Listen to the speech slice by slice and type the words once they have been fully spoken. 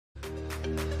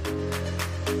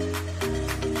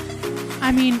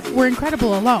I mean, we're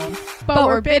incredible alone, but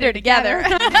we're bitter together.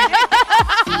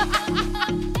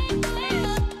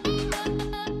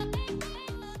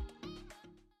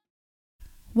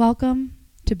 Welcome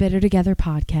to Bitter Together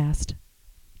podcast.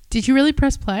 Did you really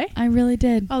press play? I really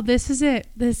did. Oh, this is it.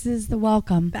 This is the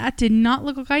welcome. That did not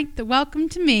look like the welcome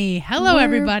to me. Hello, We're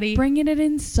everybody. Bringing it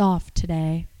in soft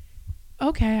today.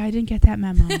 Okay, I didn't get that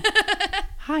memo.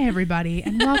 Hi, everybody,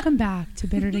 and welcome back to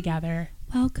Bitter Together.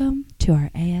 Welcome to our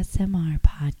ASMR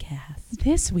podcast.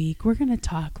 This week, we're going to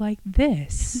talk like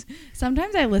this.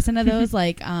 Sometimes I listen to those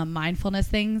like mindfulness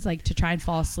things like to try and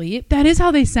fall asleep. That is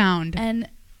how they sound. And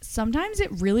sometimes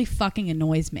it really fucking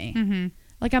annoys me. Mm-hmm.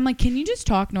 Like, I'm like, can you just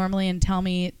talk normally and tell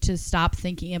me to stop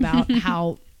thinking about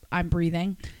how I'm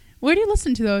breathing? Where do you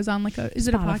listen to those on? Is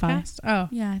it a Spotify. podcast? Oh.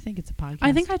 Yeah, I think it's a podcast.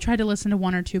 I think I tried to listen to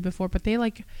one or two before, but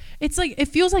it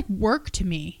feels like work to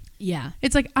me. Yeah.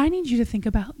 It's like, I need you to think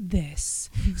about this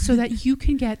so that you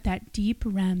can get that deep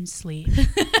REM sleep.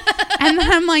 And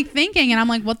then I'm like thinking, and I'm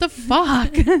like, what the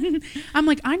fuck? I'm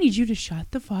like, I need you to shut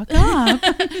the fuck up.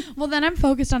 Well, then I'm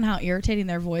focused on how irritating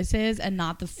their voice is and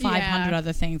not the 500 Yeah.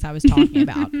 other things I was talking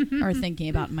about or thinking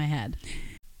about in my head.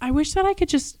 I wish that I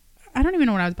could I don't even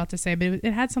know what I was about to say, but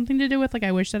it had something to do with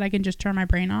I wish that I can just turn my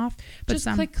brain off. But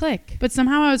Just click. But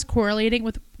somehow I was correlating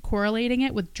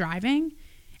it with driving.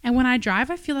 And when I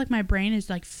drive, I feel like my brain is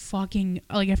like fucking,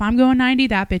 like if I'm going 90,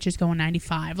 that bitch is going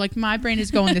 95. Like my brain is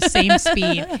going the same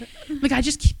speed. Like I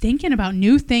just keep thinking about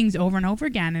new things over and over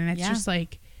again. And it's just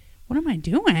like, what am I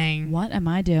doing? What am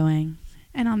I doing?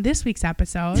 And on this week's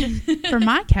episode, for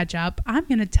my catch up, I'm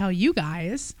going to tell you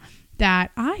guys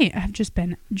that I have just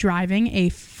been driving a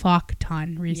fuck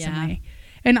ton recently. Yeah.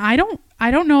 And I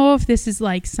don't know if this is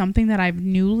like something that I've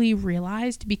newly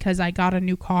realized because I got a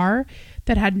new car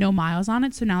that had no miles on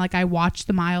it. So now I watch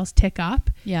the miles tick up.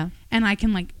 Yeah. And I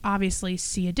can obviously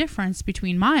see a difference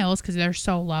between miles because they're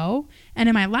so low. And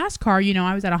in my last car,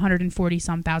 I was at 140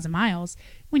 some thousand miles.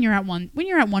 When you're at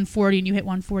 140 and you hit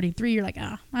 143, you're like,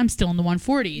 oh, I'm still in the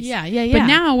 140s. Yeah. But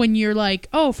now when you're like,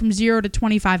 oh, from 0 to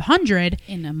 2,500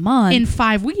 in a month, in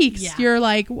 5 weeks, you're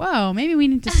like, whoa, maybe we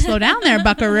need to slow down there,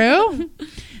 buckaroo.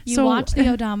 You watch the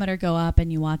odometer go up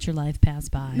and you watch your life pass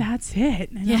by. That's it.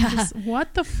 And I'm just,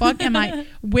 what the fuck am I?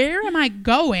 Where am I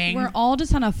going? We're all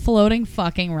just on a floating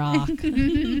fucking rock.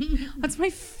 That's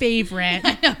my favorite.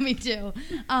 I know, me too.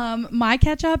 My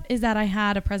catch up is that I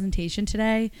had a presentation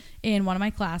today in one of my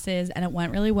classes and it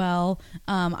went really well.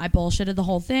 I bullshitted the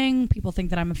whole thing. People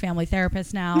think that I'm a family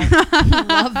therapist now.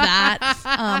 Love that.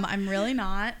 I'm really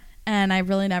not. And I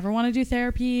really never want to do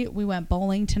therapy. We went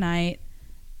bowling tonight.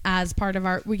 As part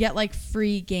of we get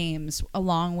free games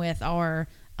along with our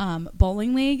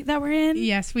bowling league that we're in.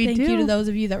 Yes, we do. Thank you to those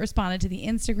of you that responded to the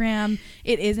Instagram.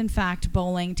 It is in fact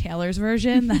Bowling Taylor's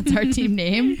version. That's our team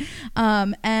name.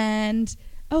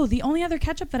 The only other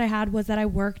catch up that I had was that I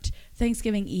worked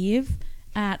Thanksgiving Eve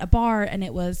at a bar and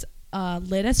it was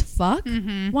lit as fuck,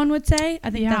 one would say. I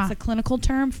think that's the clinical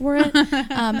term for it.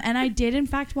 And I did in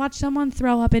fact watch someone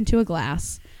throw up into a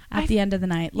glass. At the end of the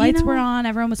night, lights were on,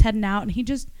 everyone was heading out, and he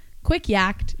just quick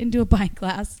yacked into a pint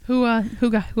glass. Who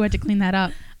had to clean that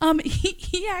up?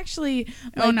 He actually.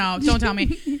 Oh no! Don't tell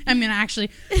me. I mean, actually,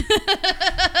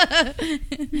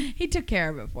 he took care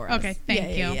of it for us. Okay,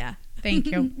 thank you. Yeah. Thank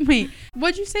you. Wait,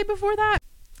 what'd you say before that?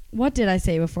 What did I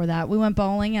say before that? We went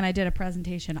bowling, and I did a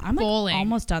presentation. I'm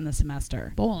almost done the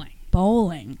semester.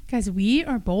 Bowling. Guys, we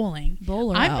are bowling.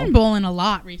 Bowler. I've been bowling a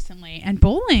lot recently, and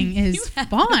bowling is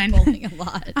fun. Bowling a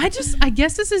lot. I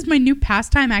guess this is my new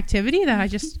pastime activity that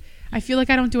I feel like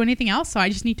I don't do anything else, so I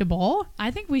just need to bowl.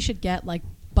 I think we should get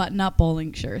button-up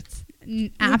bowling shirts.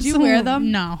 Absolutely. Would you wear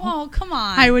them? No. Oh, come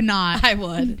on. I would not. I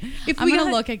would. I'm going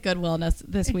to look at Goodwill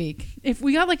this week. If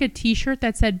we got a t-shirt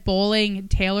that said Bowling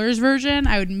Taylor's version,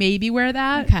 I would maybe wear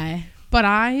that. Okay. But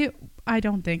I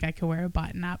don't think I could wear a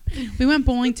button up. We went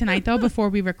bowling tonight though before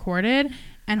we recorded,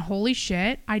 and holy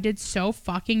shit, I did so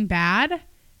fucking bad.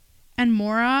 And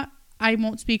Maura, I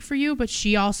won't speak for you, but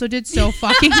she also did so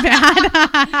fucking bad.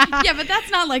 Yeah, but that's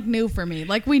not new for me.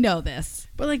 We know this.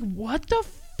 But what the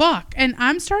fuck? And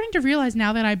I'm starting to realize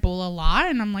now that I bowl a lot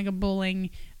and I'm a bowling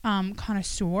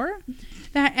connoisseur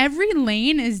that every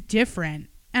lane is different.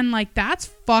 And that's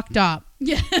fucked up.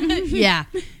 Yeah.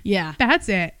 Yeah. That's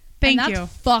it. Thank you.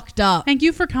 That's fucked up. Thank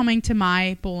you for coming to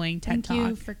my bowling TED Talk. Thank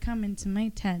you for coming to my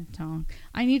TED Talk.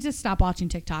 I need to stop watching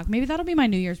TikTok. Maybe that'll be my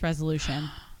New Year's resolution.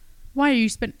 Why are you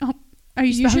spending?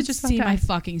 You should just see my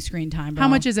fucking screen time, bro. How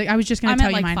much is it? I was just going to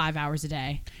tell you mine. 5 hours a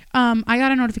day. I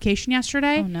got a notification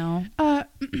yesterday. Oh no.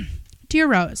 Dear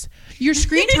Rose, your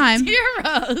screen time.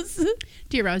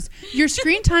 Dear Rose, your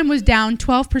screen time was down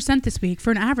 12% this week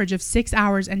for an average of 6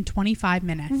 hours and 25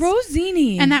 minutes.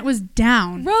 Rosini. And that was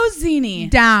down. Rosini.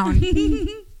 Down.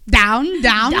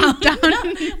 down.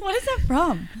 What is that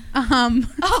from?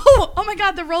 Oh my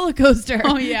God, the roller coaster.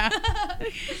 Oh yeah.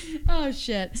 Oh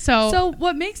shit. So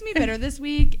what makes me bitter this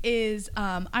week is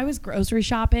I was grocery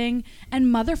shopping and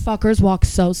motherfuckers walk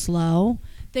so slow.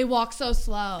 They walk so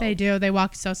slow. They do. They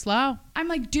walk so slow. I'm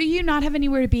like, do you not have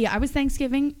anywhere to be? I was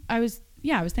Thanksgiving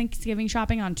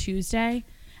shopping on Tuesday.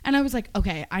 And I was like,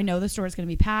 okay, I know the store is going to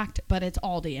be packed, but it's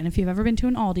Aldi. And if you've ever been to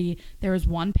an Aldi, there is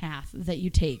one path that you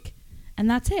take. And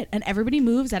that's it. And everybody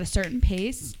moves at a certain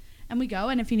pace. And we go.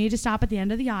 And if you need to stop at the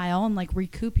end of the aisle and like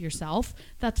recoup yourself,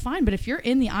 that's fine. But if you're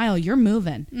in the aisle, you're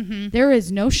moving. Mm-hmm. There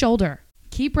is no shoulder.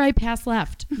 Keep right past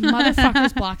left.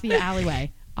 Motherfuckers block the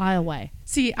aisleway.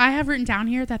 See, I have written down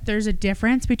here that there's a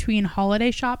difference between holiday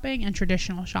shopping and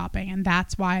traditional shopping, and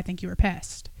that's why I think you were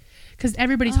pissed, because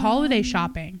everybody's holiday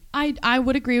shopping. I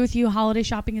would agree with you. Holiday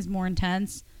shopping is more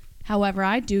intense. However,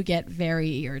 I do get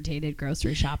very irritated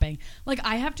grocery shopping. Like,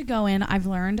 I have to go in. I've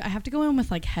learned I have to go in with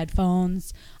like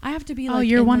headphones. I have to be like,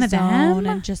 you're in one the of zone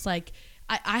them, and just like.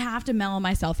 I have to mellow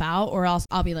myself out or else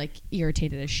I'll be like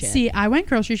irritated as shit. See, I went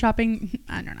grocery shopping,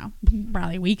 I don't know,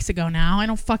 probably weeks ago now. I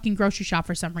don't fucking grocery shop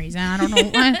for some reason. I don't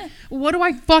know. What do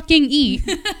I fucking eat?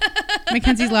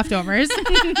 Mackenzie's leftovers.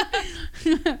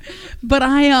 But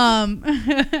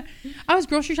I was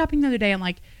grocery shopping the other day and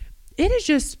like, it is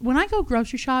just, when I go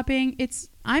grocery shopping,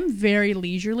 I'm very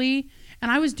leisurely. And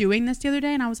I was doing this the other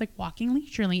day and I was like walking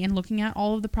leisurely and looking at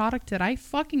all of the product that I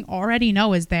fucking already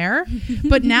know is there.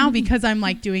 But now because I'm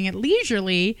like doing it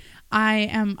leisurely,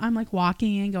 I'm like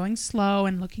walking and going slow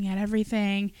and looking at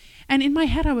everything. And in my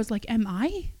head, I was like, am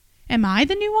I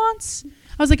the nuance?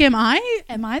 I was like, am I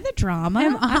the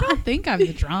drama? I don't think I'm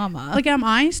the drama. Like, am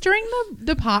I stirring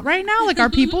the pot right now? Like, are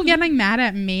people getting mad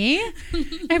at me?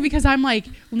 And because I'm like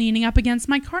leaning up against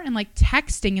my cart and like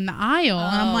texting in the aisle.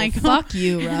 And I'm like, fuck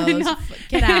you, Rose. No.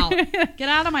 Get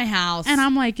out of my house. And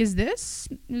I'm like, is this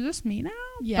me now?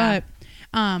 Yeah.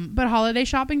 But holiday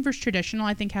shopping versus traditional,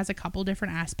 I think, has a couple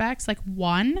different aspects. Like,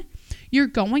 one, you're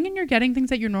going and you're getting things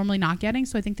that you're normally not getting.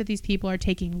 So I think that these people are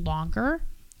taking longer.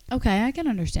 Okay, I can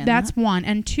understand That's one.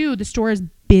 And two, the store is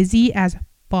busy as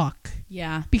fuck.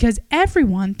 Yeah. Because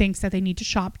everyone thinks that they need to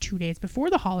shop 2 days before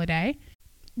the holiday.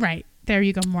 Right. There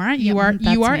you go, Maura. You are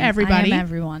everybody. I am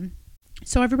everyone.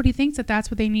 So everybody thinks that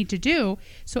that's what they need to do.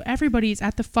 So everybody's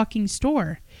at the fucking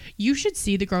store. You should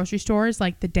see the grocery stores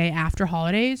like the day after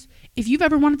holidays. If you've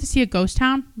ever wanted to see a ghost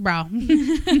town, bro.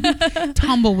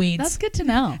 Tumbleweeds. That's good to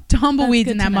know.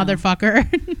 Tumbleweeds in that motherfucker.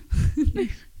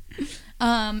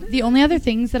 The only other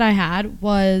things that I had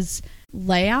was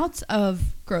layouts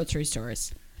of grocery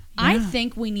stores. Yeah. I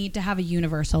think we need to have a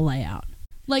universal layout.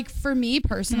 Like, for me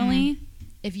personally,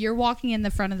 if you're walking in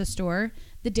the front of the store,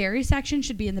 the dairy section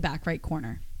should be in the back right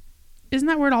corner. Isn't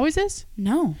that where it always is?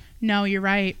 No, you're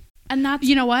right. And that's,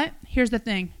 you know what? Here's the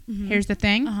thing.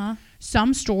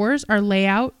 Some stores are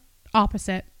layout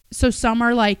opposite. So some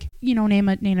are like, name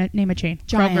a chain.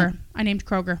 Giant. Kroger. I named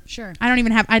Kroger. Sure.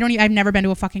 I've never been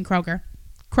to a fucking Kroger.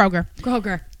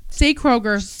 Kroger. Say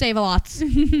Kroger. Save-A-Lots.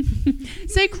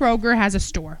 Say Kroger has a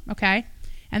store, okay?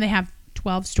 And they have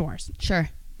 12 stores. Sure.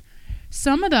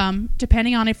 Some of them,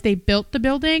 depending on if they built the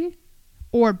building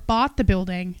or bought the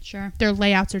building, sure, their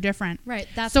layouts are different. Right.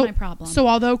 That's my problem. So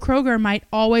although Kroger might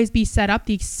always be set up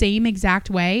the same exact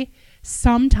way,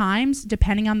 sometimes,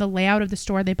 depending on the layout of the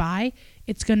store they buy,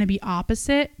 it's going to be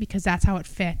opposite because that's how it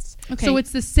fits. Okay. So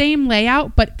it's the same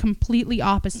layout, but completely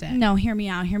opposite. No, hear me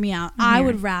out. I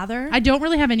would rather... I don't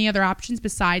really have any other options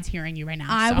besides hearing you right now.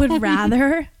 I would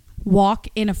rather walk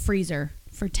in a freezer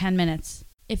for 10 minutes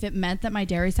if it meant that my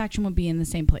dairy section would be in the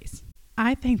same place.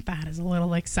 I think that is a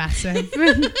little excessive.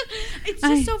 It's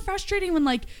just so frustrating when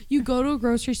like you go to a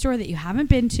grocery store that you haven't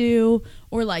been to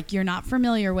or like you're not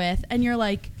familiar with and you're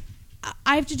like,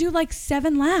 I have to do like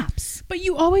 7 laps. But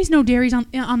you always know dairy's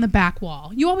on the back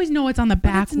wall. You always know it's on the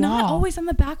back wall. It's not always on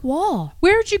the back wall.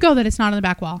 Where did you go that it's not on the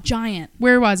back wall? Giant.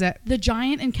 Where was it? The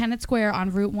Giant in Kennett Square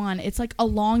on Route 1. It's like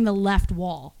along the left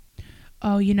wall.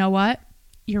 Oh, you know what?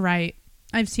 You're right.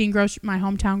 I've seen my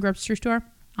hometown grocery store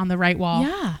on the right wall.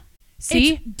 Yeah.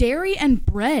 See? It's dairy and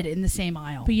bread in the same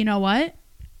aisle. But you know what?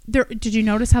 Did you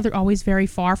notice how they're always very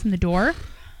far from the door?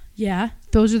 Yeah.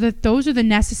 Those are the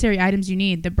necessary items you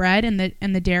need, the bread and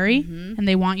the dairy, and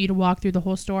they want you to walk through the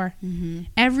whole store. Mm-hmm.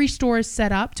 Every store is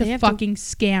set up to fucking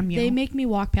scam you. They make me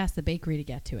walk past the bakery to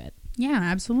get to it. Yeah,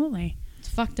 absolutely. It's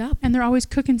fucked up. And they're always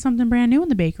cooking something brand new in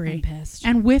the bakery. I'm pissed.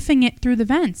 And whiffing it through the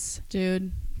vents.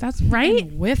 Dude. That's right.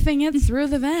 And whiffing it through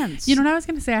the vents. You know what I was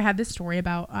going to say? I had this story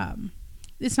about,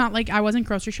 it's not like I wasn't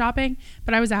grocery shopping,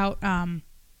 but I was out,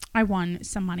 I won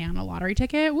some money on a lottery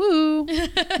ticket. Woo.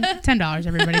 $10,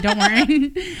 everybody. Don't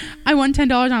worry. I won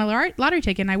 $10 on a lottery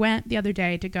ticket, and I went the other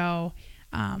day to go,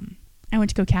 I went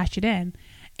to go cash it in.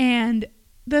 And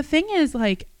the thing is,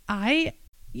 like,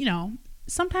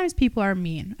 sometimes people are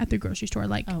mean at the grocery store.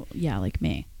 Like, oh, yeah, like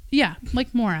me. Yeah,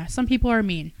 like Maura. Some people are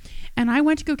mean. And I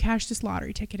went to go cash this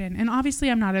lottery ticket in. And obviously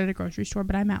I'm not at a grocery store,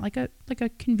 but I'm at like a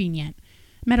convenient.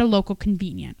 I'm at a local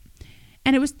convenient.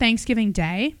 And it was Thanksgiving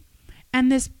Day.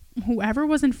 And whoever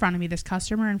was in front of me, this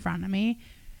customer in front of me,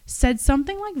 said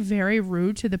something like very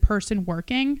rude to the person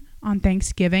working on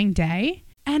Thanksgiving Day.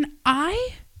 And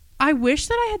I wish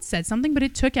that I had said something, but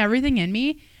it took everything in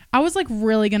me. I was like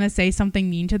really going to say something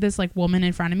mean to this like woman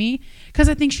in front of me. Cause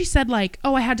I think she said like,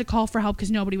 oh, I had to call for help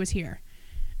cause nobody was here.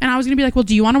 And I was going to be like, well,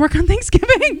 do you want to work on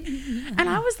Thanksgiving? And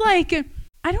I was like,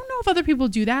 I don't know if other people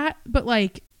do that, but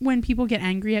like when people get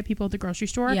angry at people at the grocery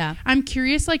store, yeah. I'm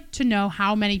curious like to know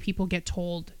how many people get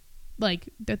told like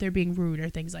that they're being rude or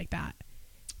things like that.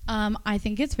 I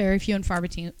think it's very few and far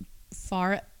between.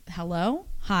 Hello?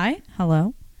 Hi?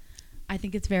 Hello? I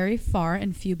think it's very far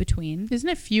and few between. Isn't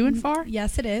it few and far?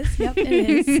 Yes, it is. Yep, it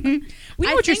is. We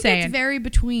know what you're saying. It's very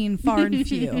between far and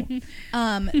few.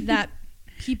 That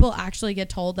people actually get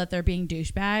told that they're being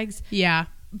douchebags. Yeah.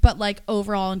 But like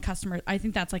overall in customer, I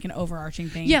think that's like an overarching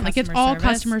thing. Yeah, like it's all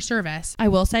customer service. I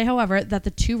will say, however, that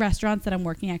the 2 restaurants that I'm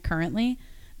working at currently,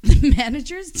 the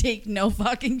managers take no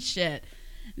fucking shit.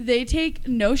 They take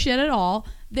no shit at all.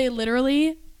 They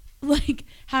literally like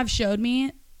have showed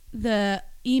me the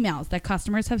emails that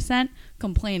customers have sent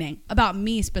complaining about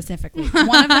me specifically.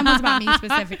 One of them was about me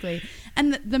specifically.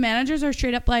 And the managers are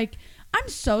straight up like, I'm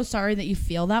so sorry that you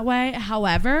feel that way.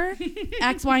 However,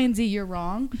 X, Y, and Z, you're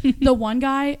wrong. The one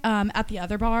guy at the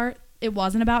other bar, it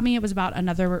wasn't about me. It was about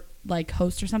another like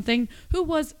host or something who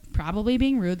was probably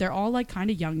being rude. They're all like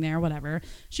kind of young there, whatever.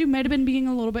 She might have been being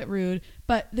a little bit rude,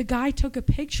 but the guy took a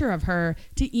picture of her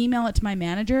to email it to my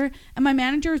manager. And my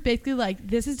manager was basically like,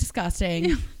 this is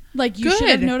disgusting. Like, you should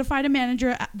have notified a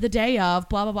manager the day of,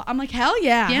 blah, blah, blah. I'm like, hell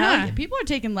yeah. Yeah. Hell yeah. People are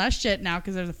taking less shit now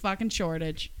because there's a fucking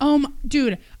shortage.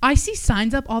 Dude, I see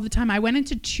signs up all the time. I went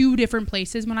into 2 different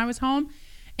places when I was home.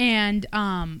 And,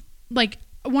 like,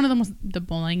 one of them was the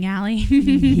bowling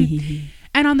alley.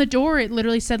 And on the door, it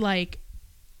literally said, like,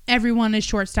 everyone is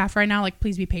short-staffed right now. Like,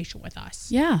 please be patient with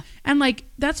us. Yeah. And, like,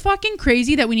 that's fucking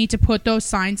crazy that we need to put those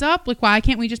signs up. Like, why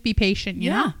can't we just be patient, you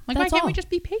know? Like, why can't we just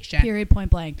be patient? Period,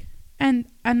 point blank. And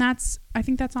that's, I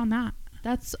think that's on that.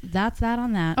 That's that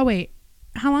on that. Oh, wait.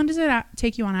 How long does it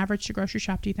take you on average to grocery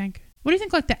shop, do you think? What do you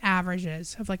think, like, the average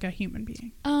is of, like, a human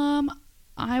being?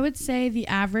 I would say the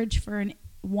average for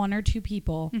 1 or 2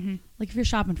 people, like, if you're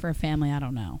shopping for a family, I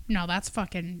don't know. No, that's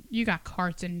fucking, you got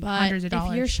carts and hundreds of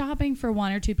dollars. If you're shopping for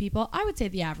 1 or 2 people, I would say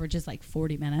the average is, like,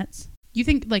 40 minutes. You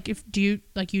think, like,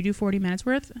 you do 40 minutes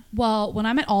worth? Well, when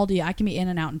I'm at Aldi, I can be in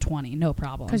and out in 20, no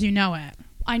problem. Because you know it.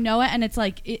 I know it, and it's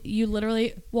like you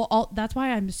literally. Well, that's why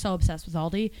I'm so obsessed with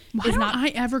Aldi. Why don't I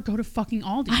ever go to fucking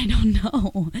Aldi? I don't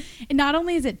know. And not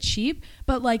only is it cheap,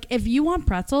 but like if you want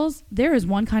pretzels, there is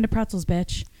one kind of pretzels,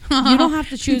 bitch. You don't have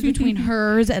to choose between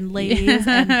hers and Lay's,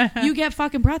 and you get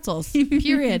fucking pretzels.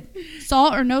 Period.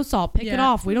 Salt or no salt, pick it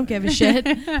off. We don't give a shit.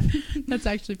 That's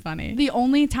actually funny. The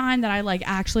only time that I like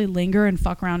actually linger and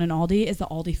fuck around in Aldi is the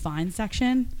Aldi Find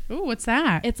section. Ooh, what's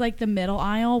that? It's like the middle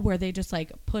aisle where they just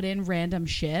like put in random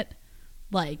shit,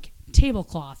 like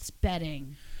tablecloths,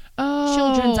 bedding,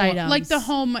 children's items, like the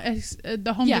home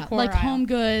decor, like aisle. Home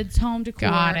goods, home decor.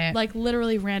 Got it. Like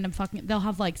literally random fucking. They'll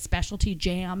have like specialty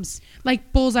jams,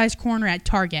 like Bullseye's Corner at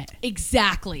Target.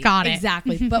 Exactly. Got it.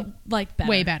 Exactly, but like better.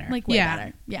 Way better. Like way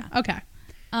better. Yeah. Okay.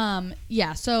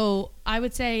 Yeah. So I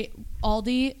would say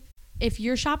Aldi. If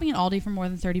you're shopping at Aldi for more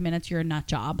than 30 minutes, you're a nut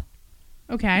job.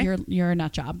 Okay. You're a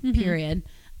nut job. Period.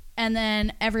 And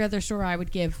then every other store, I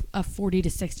would give a 40 to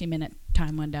 60 minute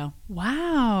time window.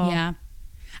 Wow. Yeah.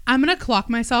 I'm going to clock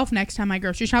myself next time I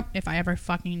grocery shop, if I ever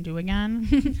fucking do again.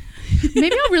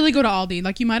 Maybe I'll really go to Aldi.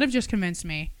 Like, you might have just convinced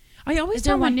me. I always Is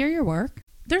there one near your work?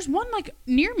 There's one, like,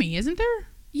 near me, isn't there?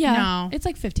 Yeah. No. It's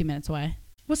like 15 minutes away.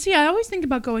 Well, see, I always think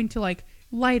about going to, like,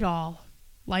 Lidl.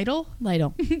 Lidl?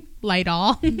 Lidl.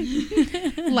 Lidl.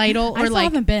 Lidl. Or I still like,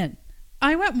 haven't been.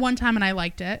 I went one time and I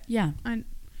liked it. Yeah.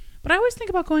 But I always think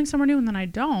about going somewhere new and then I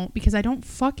don't, because I don't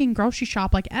fucking grocery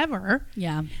shop like ever.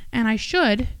 Yeah. And I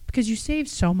should, because you save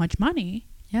so much money.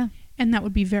 Yeah. And that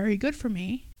would be very good for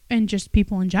me and just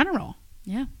people in general.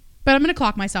 Yeah. But I'm going to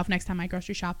clock myself next time I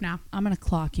grocery shop now. I'm going to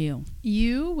clock you.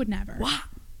 You would never. Wow.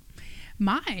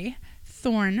 My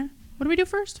thorn. What do we do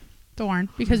first? thorn,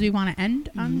 because we want to end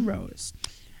on Rose.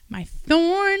 My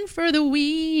thorn for the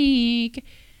week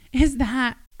is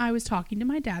that I was talking to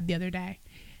my dad the other day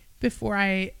before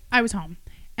I was home.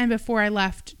 And before I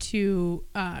left to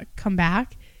come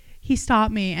back, he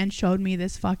stopped me and showed me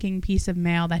this fucking piece of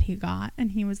mail that he got.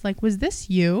 And he was like, was this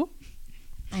you?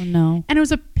 Oh, no. And it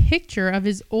was a picture of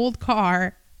his old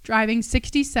car driving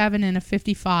 67 in a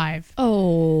 55.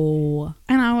 Oh.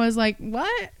 And I was like,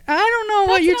 what? I don't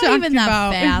know what you're talking even that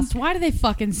about. fast. Why do they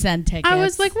fucking send tickets? I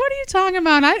was like, what are you talking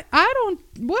about? I don't,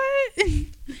 what?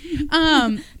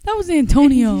 That was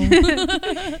Antonio.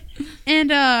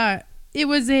 And it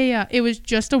was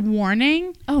just a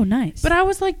warning. Oh, nice. But I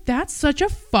was like, that's such a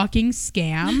fucking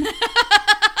scam.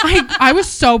 I was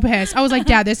so pissed. I was like,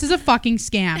 Dad, this is a fucking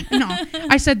scam. No,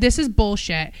 I said, this is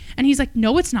bullshit. And he's like,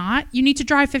 no, it's not. You need to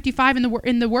drive 55 in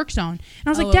the work zone. And I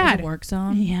was like, Dad, it was a work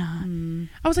zone. Yeah.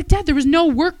 I was like, Dad, there was no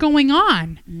work going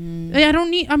on.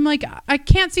 I'm like, I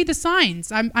can't see the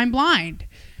signs. I'm blind.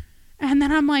 And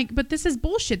then I'm like, but this is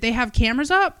bullshit. They have cameras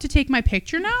up to take my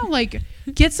picture now. Like,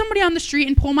 get somebody on the street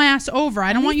and pull my ass over.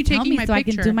 I don't want you taking my so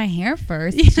picture. I can do my hair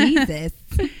first. Yeah. Jesus.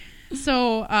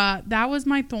 So that was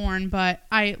my thorn, but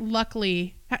I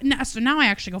luckily so now I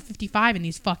actually go 55 in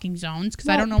these fucking zones because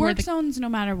I don't know where the zones. No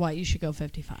matter what, you should go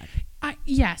 55.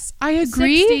 Yes, I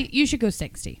agree. 60, you should go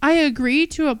 60. I agree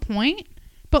to a point,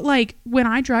 but like when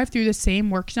I drive through the same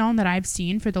work zone that I've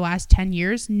seen for the last 10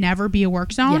 years, never be a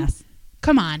work zone. Yes.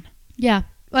 Come on. Yeah.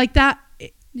 Like that.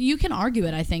 You can argue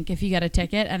it, I think, if you get a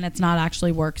ticket and it's not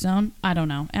actually work zone. I don't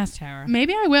know. Ask Tara.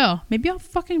 Maybe I will. Maybe I'll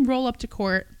fucking roll up to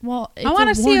court. Well, I want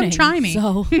to see him try me.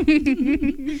 So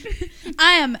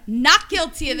I am not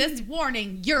guilty of this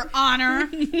warning, Your Honor.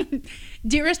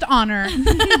 Dearest Honor,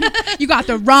 you got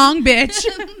the wrong bitch.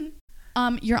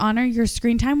 Your Honor, your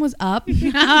screen time was up.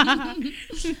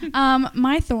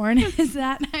 My thorn is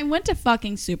that I went to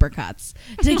fucking Supercuts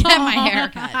to get my hair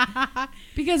cut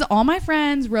because all my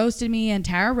friends roasted me and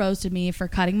Tara roasted me for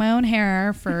cutting my own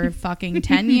hair for fucking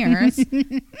 10 years,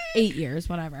 8 years,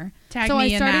 whatever. Tag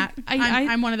me in that.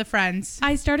 I'm one of the friends.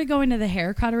 I started going to the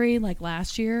hair cuttery like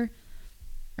last year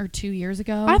or 2 years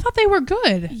ago. I thought they were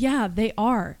good. Yeah, they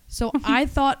are. So I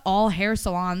thought all hair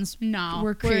salons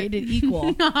were created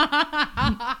equal.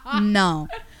 No.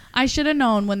 I should have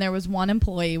known when there was one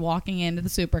employee walking into the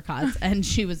Supercuts and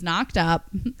she was knocked up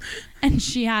and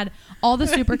she had all the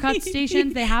Supercut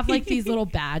stations. They have like these little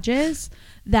badges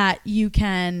that you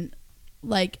can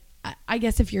like, I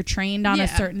guess if you're trained on a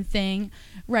certain thing.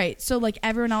 Right. So like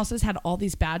everyone else has had all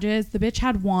these badges. The bitch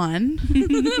had one.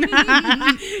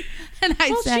 And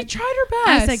I said, she tried her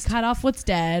best. I said, cut off what's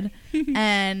dead.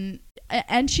 and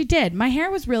she did. My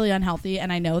hair was really unhealthy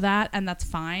and I know that and that's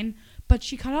fine. But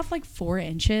she cut off like 4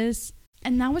 inches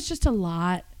and that was just a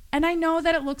lot. And I know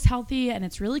that it looks healthy and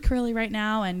it's really curly right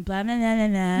now and blah, blah, blah, blah,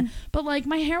 blah. But like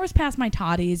my hair was past my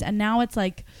toddies and now it's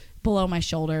like below my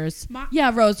shoulders.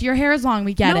 Yeah, Rose, your hair is long.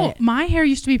 We get it. My hair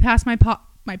used to be past my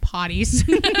potties.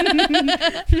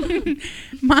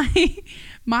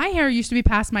 my hair used to be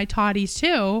past my toddies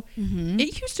too.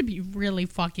 It used to be really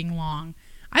fucking long.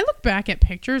 I look back at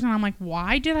pictures and I'm like,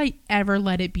 why did I ever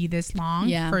let it be this long?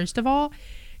 Yeah. First of all,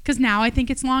 because now I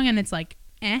think it's long and it's like,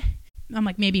 I'm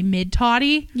like maybe mid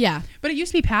toddy. Yeah. But it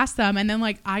used to be past them. And then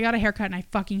like I got a haircut and I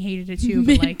fucking hated it too.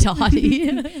 Mid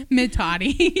toddy. Mid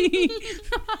toddy.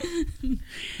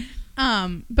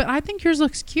 But I think yours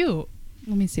looks cute.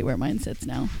 Let me see where mine sits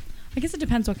now. I guess it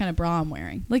depends what kind of bra I'm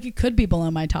wearing. Like it could be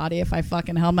below my toddy if I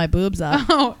fucking held my boobs up.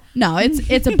 Oh no,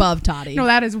 it's above toddy. No,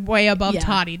 that is way above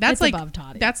toddy. That's it's like above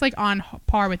toddy. That's like on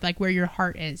par with like where your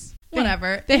heart is.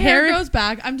 Whatever. The hair goes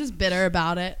back. I'm just bitter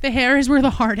about it. The hair is where the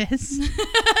heart is.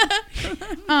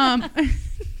 What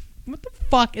the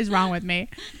fuck is wrong with me?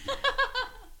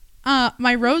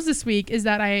 My rose this week is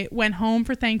that I went home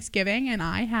for Thanksgiving and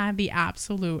I had the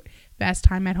absolute best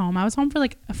time at home. I was home for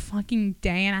like a fucking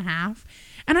day and a half.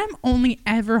 And I'm only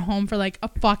ever home for like a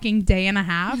fucking day and a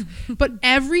half. But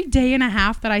every day and a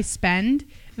half that I spend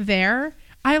there,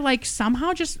 I like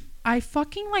somehow just, I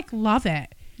fucking like love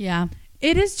it. Yeah.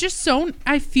 It is just so,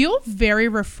 I feel very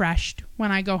refreshed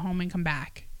when I go home and come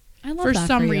back. I love for that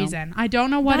some for you. reason. I don't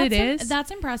know what it is.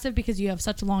 That's impressive because you have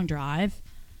such a long drive.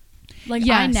 Like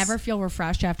yes. I never feel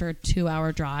refreshed after a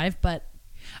 2-hour drive, but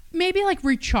maybe like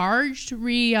recharged,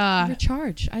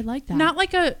 recharged. I like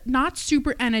that. Not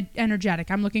super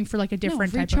energetic. I'm looking for like a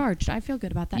different type recharged. I feel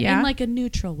good about that. Yeah? In like a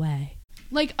neutral way.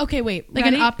 Like, okay, wait. Like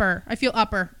ready? an upper. I feel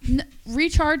upper.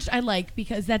 Recharged I like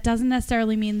because that doesn't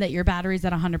necessarily mean that your battery's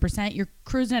at 100%. You're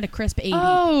cruising at a crisp 80.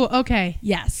 Oh, okay.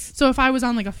 Yes. So if I was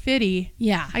on like a 50,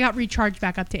 Yeah. I got recharged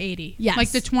back up to 80. Yes.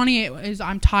 Like the 20 is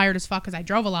I'm tired as fuck because I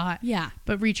drove a lot. Yeah.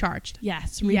 But recharged.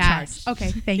 Yes. Recharged. Yes.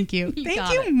 Okay. Thank you. You Thank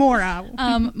got you, it. Maura.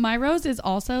 My rose is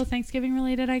also Thanksgiving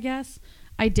related, I guess.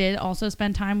 I did also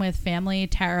spend time with family.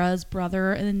 Tara's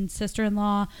brother and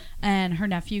sister-in-law and her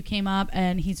nephew came up,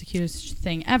 and he's the cutest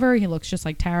thing ever. He looks just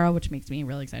like Tara, which makes me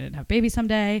really excited to have a baby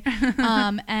someday.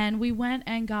 And we went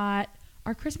and got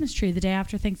our Christmas tree the day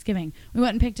after Thanksgiving. We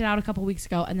went and picked it out a couple weeks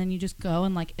ago, and then you just go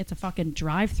and like it's a fucking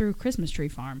drive-through Christmas tree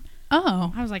farm.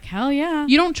 Oh. I was like, hell yeah.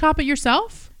 You don't chop it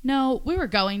yourself? No, we were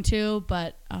going to,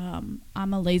 but I'm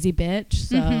a lazy bitch,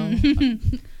 so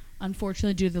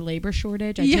unfortunately, due to the labor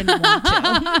shortage, I didn't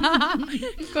want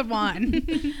to. Good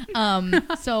one.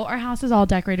 So our house is all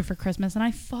decorated for Christmas, and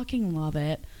I fucking love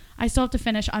it. I still have to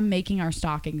finish. I'm making our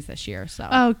stockings this year, so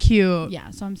Oh, cute. yeah.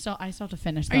 So I still have to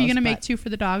finish. Are you those, gonna make but, 2 for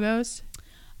the doggos?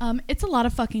 It's a lot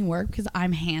of fucking work because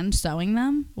I'm hand sewing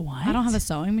them. What? I don't have a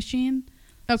sewing machine.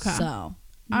 Okay. So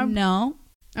I'm- no.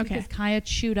 Okay. Because Kaya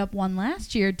chewed up one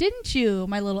last year, didn't you,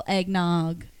 my little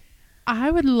eggnog?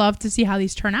 I would love to see how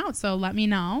these turn out, so let me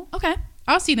know. Okay.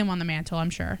 I'll see them on the mantle, I'm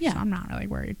sure. Yeah. So I'm not really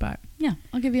worried, but Yeah,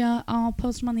 I'll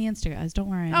post them on the Insta, guys. Don't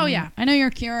worry. Oh, yeah. I know you're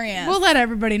curious. we'll let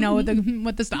everybody know what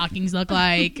the stockings look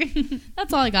like.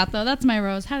 That's all I got, though. That's my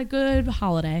rose. Had a good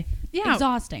holiday. Yeah.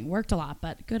 Exhausting. Worked a lot,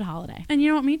 but good holiday. And you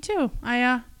know what? Me too.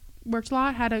 I worked a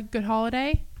lot, had a good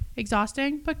holiday.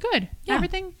 Exhausting, but good. Yeah.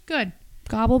 Everything good.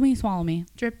 Gobble me, swallow me.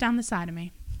 Drip down the side of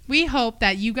me. We hope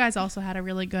that you guys also had a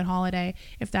really good holiday,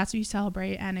 if that's what you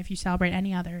celebrate, and if you celebrate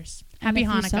any others. And Happy if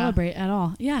you Hanukkah. celebrate at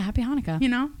all. Yeah, happy Hanukkah. You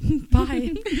know?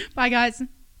 Bye. Bye, guys.